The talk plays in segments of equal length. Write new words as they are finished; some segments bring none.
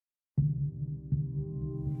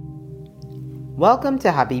Welcome to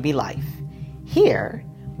Habibi Life. Here,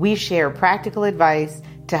 we share practical advice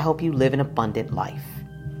to help you live an abundant life.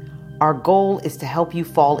 Our goal is to help you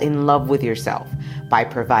fall in love with yourself by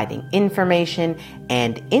providing information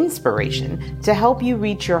and inspiration to help you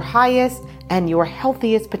reach your highest and your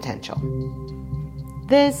healthiest potential.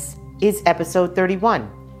 This is episode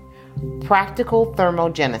 31, Practical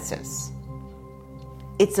Thermogenesis.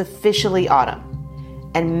 It's officially autumn,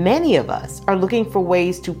 and many of us are looking for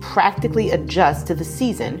ways to practically adjust to the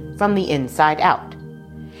season from the inside out.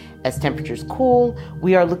 As temperatures cool,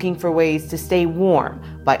 we are looking for ways to stay warm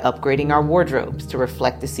by upgrading our wardrobes to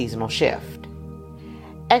reflect the seasonal shift.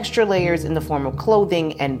 Extra layers in the form of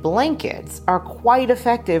clothing and blankets are quite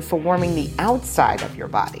effective for warming the outside of your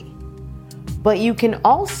body. But you can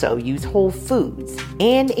also use whole foods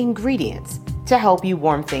and ingredients to help you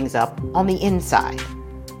warm things up on the inside.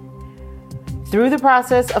 Through the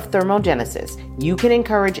process of thermogenesis, you can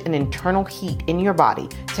encourage an internal heat in your body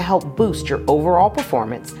to help boost your overall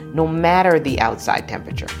performance no matter the outside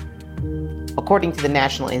temperature. According to the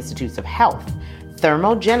National Institutes of Health,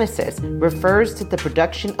 thermogenesis refers to the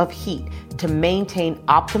production of heat to maintain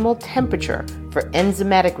optimal temperature for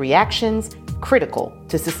enzymatic reactions critical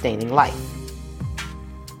to sustaining life.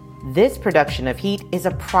 This production of heat is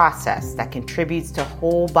a process that contributes to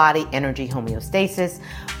whole body energy homeostasis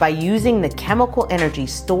by using the chemical energy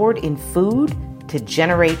stored in food to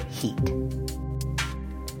generate heat.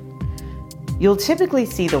 You'll typically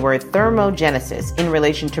see the word thermogenesis in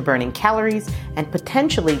relation to burning calories and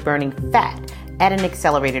potentially burning fat at an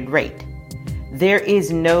accelerated rate. There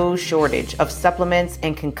is no shortage of supplements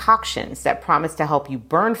and concoctions that promise to help you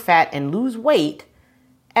burn fat and lose weight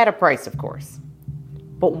at a price, of course.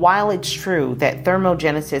 But while it's true that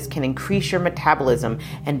thermogenesis can increase your metabolism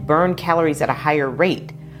and burn calories at a higher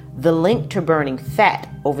rate, the link to burning fat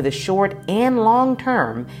over the short and long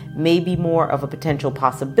term may be more of a potential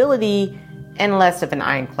possibility and less of an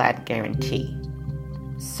ironclad guarantee.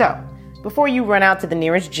 So, before you run out to the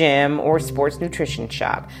nearest gym or sports nutrition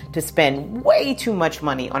shop to spend way too much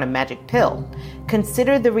money on a magic pill,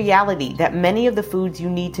 consider the reality that many of the foods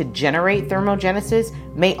you need to generate thermogenesis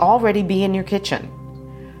may already be in your kitchen.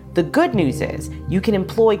 The good news is you can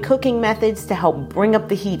employ cooking methods to help bring up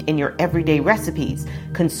the heat in your everyday recipes,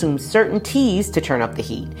 consume certain teas to turn up the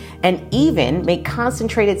heat, and even make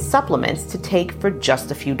concentrated supplements to take for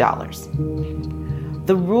just a few dollars.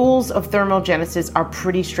 The rules of thermogenesis are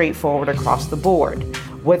pretty straightforward across the board.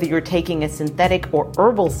 Whether you're taking a synthetic or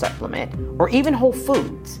herbal supplement, or even whole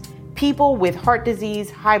foods, people with heart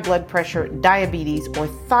disease, high blood pressure, diabetes, or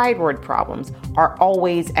thyroid problems are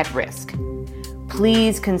always at risk.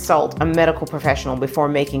 Please consult a medical professional before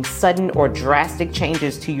making sudden or drastic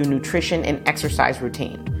changes to your nutrition and exercise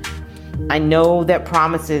routine. I know that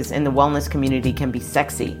promises in the wellness community can be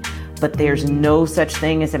sexy, but there's no such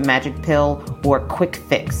thing as a magic pill or a quick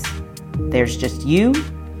fix. There's just you,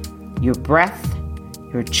 your breath,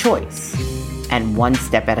 your choice, and one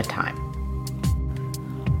step at a time.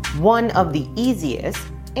 One of the easiest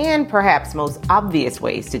and perhaps most obvious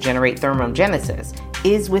ways to generate thermogenesis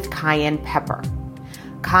is with cayenne pepper.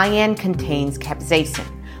 Cayenne contains capsaicin,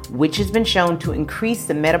 which has been shown to increase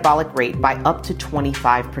the metabolic rate by up to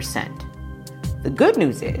 25%. The good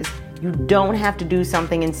news is you don't have to do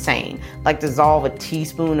something insane like dissolve a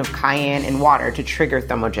teaspoon of cayenne in water to trigger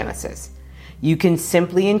thermogenesis. You can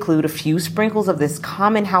simply include a few sprinkles of this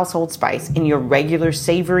common household spice in your regular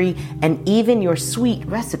savory and even your sweet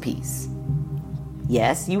recipes.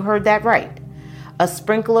 Yes, you heard that right. A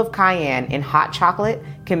sprinkle of cayenne in hot chocolate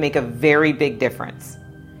can make a very big difference.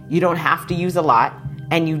 You don't have to use a lot,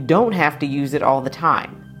 and you don't have to use it all the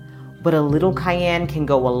time. But a little cayenne can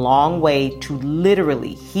go a long way to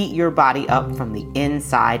literally heat your body up from the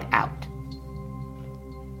inside out.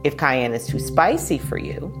 If cayenne is too spicy for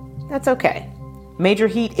you, that's okay. Major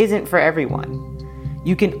heat isn't for everyone.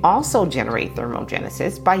 You can also generate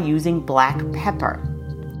thermogenesis by using black pepper.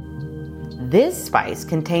 This spice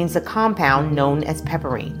contains a compound known as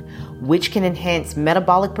pepperine, which can enhance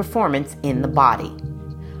metabolic performance in the body.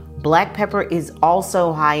 Black pepper is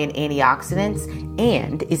also high in antioxidants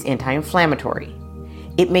and is anti-inflammatory.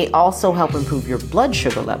 It may also help improve your blood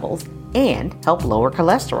sugar levels and help lower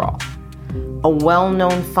cholesterol. A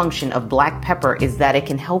well-known function of black pepper is that it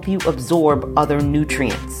can help you absorb other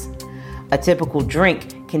nutrients. A typical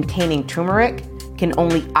drink containing turmeric can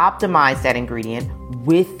only optimize that ingredient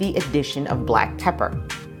with the addition of black pepper.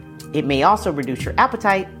 It may also reduce your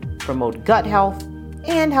appetite, promote gut health,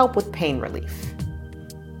 and help with pain relief.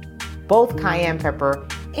 Both cayenne pepper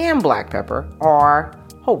and black pepper are,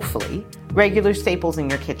 hopefully, regular staples in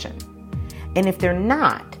your kitchen. And if they're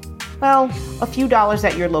not, Well, a few dollars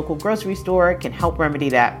at your local grocery store can help remedy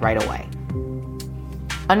that right away.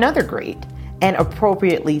 Another great and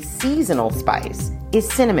appropriately seasonal spice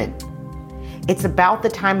is cinnamon. It's about the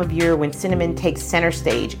time of year when cinnamon takes center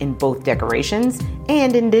stage in both decorations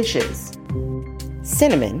and in dishes.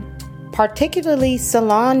 Cinnamon, particularly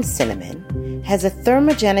Ceylon cinnamon, has a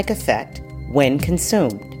thermogenic effect when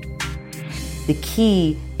consumed. The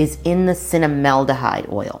key is in the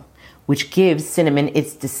cinnamaldehyde oil, which gives cinnamon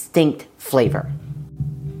its distinct flavor.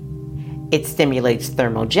 It stimulates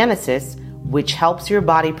thermogenesis, which helps your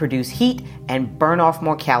body produce heat and burn off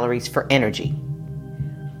more calories for energy.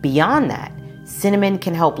 Beyond that, cinnamon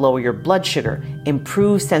can help lower your blood sugar,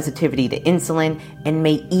 improve sensitivity to insulin, and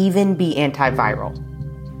may even be antiviral.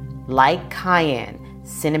 Like cayenne,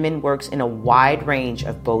 cinnamon works in a wide range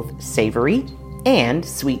of both savory and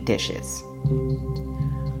sweet dishes.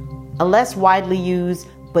 A less widely used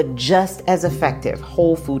but just as effective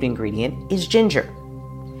whole food ingredient is ginger.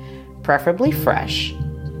 Preferably fresh,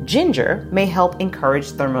 ginger may help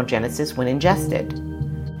encourage thermogenesis when ingested.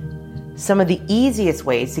 Some of the easiest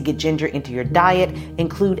ways to get ginger into your diet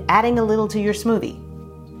include adding a little to your smoothie,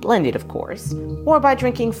 blended of course, or by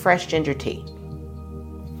drinking fresh ginger tea.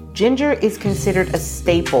 Ginger is considered a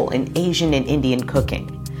staple in Asian and Indian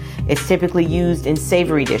cooking. It's typically used in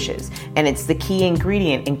savory dishes, and it's the key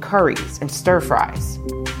ingredient in curries and stir-fries.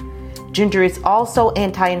 Ginger is also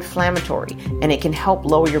anti-inflammatory, and it can help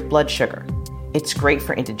lower your blood sugar. It's great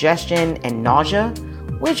for indigestion and nausea,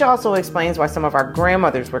 which also explains why some of our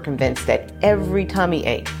grandmothers were convinced that every tummy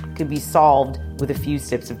ache could be solved with a few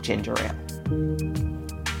sips of ginger ale.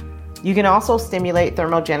 You can also stimulate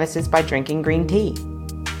thermogenesis by drinking green tea.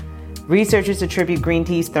 Researchers attribute green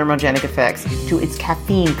tea's thermogenic effects to its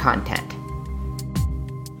caffeine content.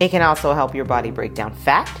 It can also help your body break down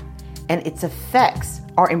fat, and its effects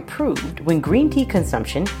are improved when green tea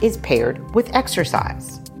consumption is paired with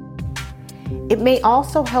exercise. It may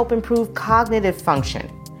also help improve cognitive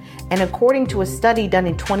function, and according to a study done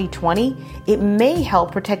in 2020, it may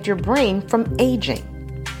help protect your brain from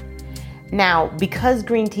aging. Now, because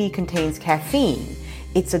green tea contains caffeine,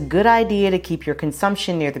 it's a good idea to keep your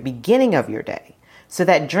consumption near the beginning of your day so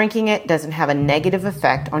that drinking it doesn't have a negative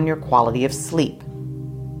effect on your quality of sleep.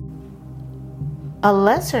 A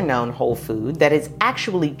lesser-known whole food that is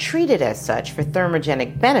actually treated as such for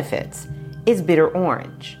thermogenic benefits is bitter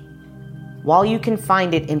orange. While you can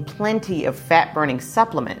find it in plenty of fat-burning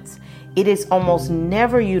supplements, it is almost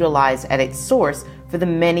never utilized at its source for the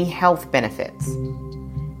many health benefits.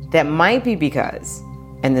 That might be because,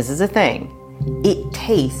 and this is a thing, it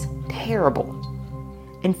tastes terrible.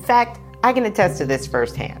 In fact, I can attest to this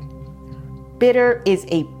firsthand. Bitter is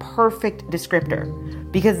a perfect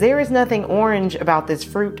descriptor because there is nothing orange about this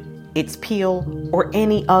fruit, its peel, or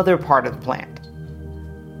any other part of the plant.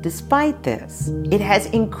 Despite this, it has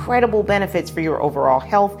incredible benefits for your overall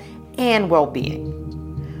health and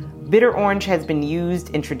well-being. Bitter orange has been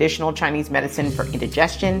used in traditional Chinese medicine for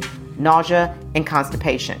indigestion, nausea, and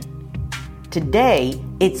constipation. Today,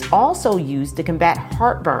 it's also used to combat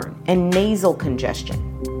heartburn and nasal congestion.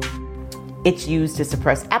 It's used to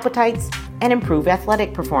suppress appetites and improve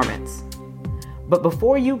athletic performance. But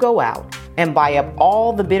before you go out and buy up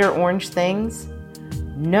all the bitter orange things,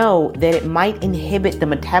 know that it might inhibit the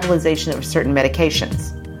metabolization of certain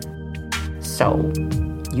medications. So,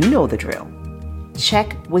 you know the drill.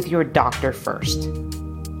 Check with your doctor first.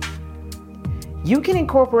 You can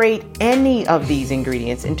incorporate any of these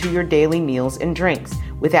ingredients into your daily meals and drinks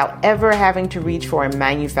without ever having to reach for a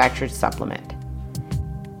manufactured supplement.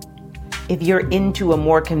 If you're into a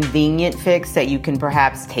more convenient fix that you can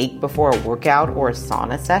perhaps take before a workout or a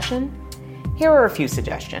sauna session, here are a few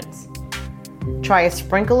suggestions. Try a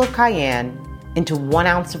sprinkle of cayenne into 1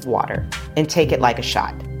 ounce of water and take it like a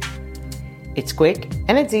shot. It's quick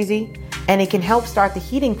and it's easy, and it can help start the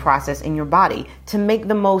heating process in your body to make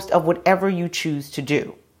the most of whatever you choose to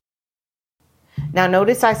do. Now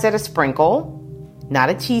notice I said a sprinkle, not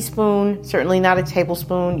a teaspoon, certainly not a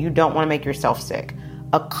tablespoon. You don't want to make yourself sick.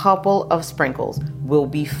 A couple of sprinkles will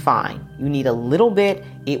be fine. You need a little bit,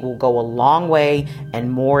 it will go a long way,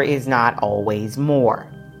 and more is not always more.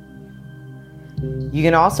 You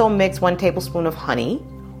can also mix 1 tablespoon of honey,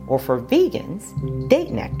 or for vegans,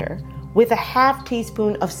 date nectar, with a ½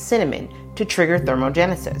 teaspoon of cinnamon to trigger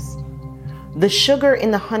thermogenesis. The sugar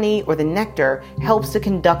in the honey or the nectar helps to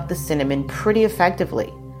conduct the cinnamon pretty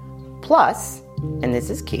effectively. Plus, and this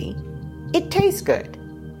is key, it tastes good.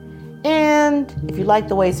 And if you like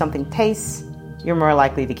the way something tastes, you're more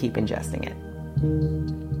likely to keep ingesting it.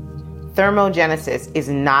 Thermogenesis is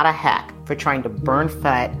not a hack for trying to burn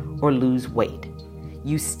fat or lose weight.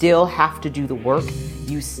 You still have to do the work.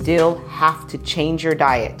 You still have to change your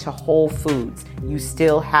diet to whole foods. You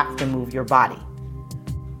still have to move your body.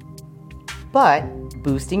 But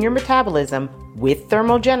boosting your metabolism with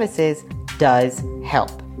thermogenesis does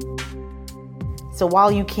help. So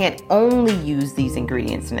while you can't only use these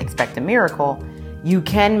ingredients and expect a miracle, you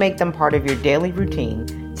can make them part of your daily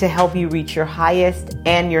routine to help you reach your highest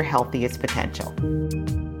and your healthiest potential.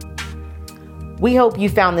 We hope you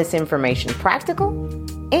found this information practical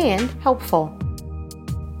and helpful.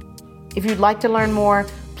 If you'd like to learn more,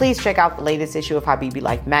 please check out the latest issue of Habibi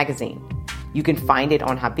Life magazine. You can find it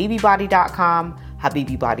on habibibody.com,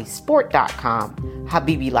 habibibodysport.com,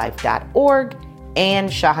 habibilife.org, and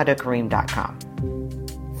shahadakareem.com.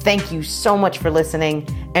 Thank you so much for listening,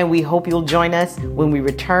 and we hope you'll join us when we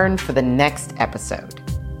return for the next episode.